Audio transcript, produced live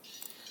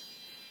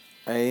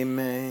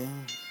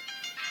Amen.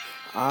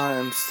 I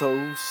am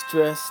so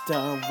stressed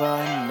out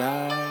right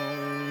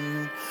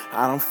now.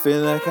 I don't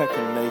feel like I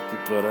can make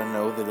it, but I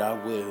know that I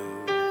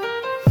will.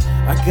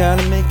 I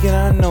gotta make it,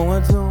 I know I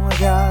do, I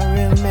gotta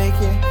really make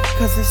it.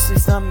 Cause it's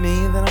just not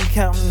me that I'm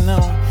counting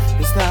on.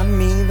 It's not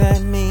me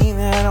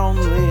that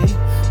only.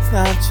 It's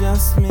not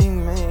just me.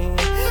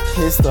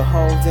 It's the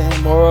whole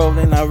damn world,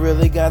 and I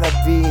really gotta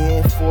be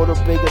here for the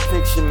bigger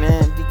picture,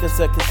 man, because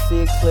I can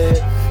see it clear.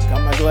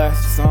 Got my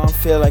glasses on,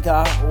 feel like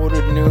I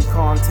ordered new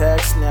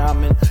contacts. Now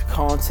I'm in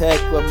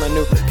contact with my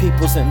new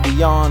peoples, and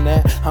beyond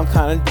that, I'm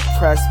kinda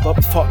depressed, but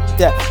fuck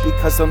that,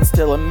 because I'm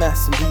still a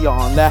mess, and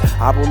beyond that,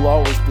 I will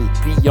always be.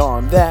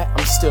 Beyond that,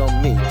 I'm still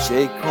me.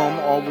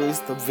 JcormVerbalHgh, always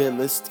the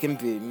realest can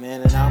be,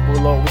 man, and I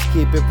will always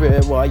keep it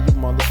real while you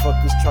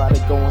motherfuckers try to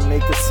go and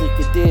make a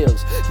secret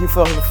deals. You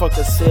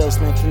fucking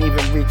salesman can't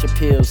even reach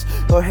appeals.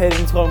 Go ahead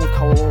and call them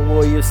cold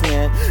warriors,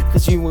 man,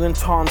 cause you in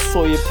Tom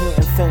Sawyer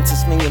painting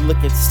fences, man, you look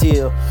at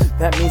steel.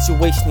 That means you're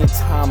wasting your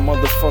time,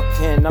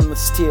 motherfucker, and I'm the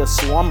steel,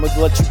 so I'ma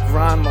let you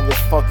grind,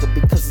 motherfucker,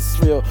 because it's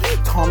real.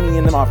 Tommy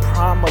into my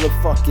prime,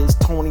 motherfucker, is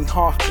Tony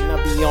Hawk, and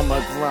I be on my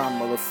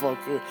grind,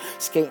 motherfucker,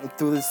 skating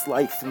through this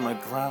life in my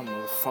grind,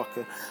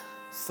 motherfucker.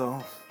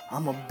 So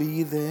I'ma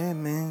be there,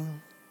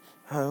 man.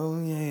 Oh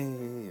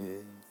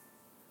yeah.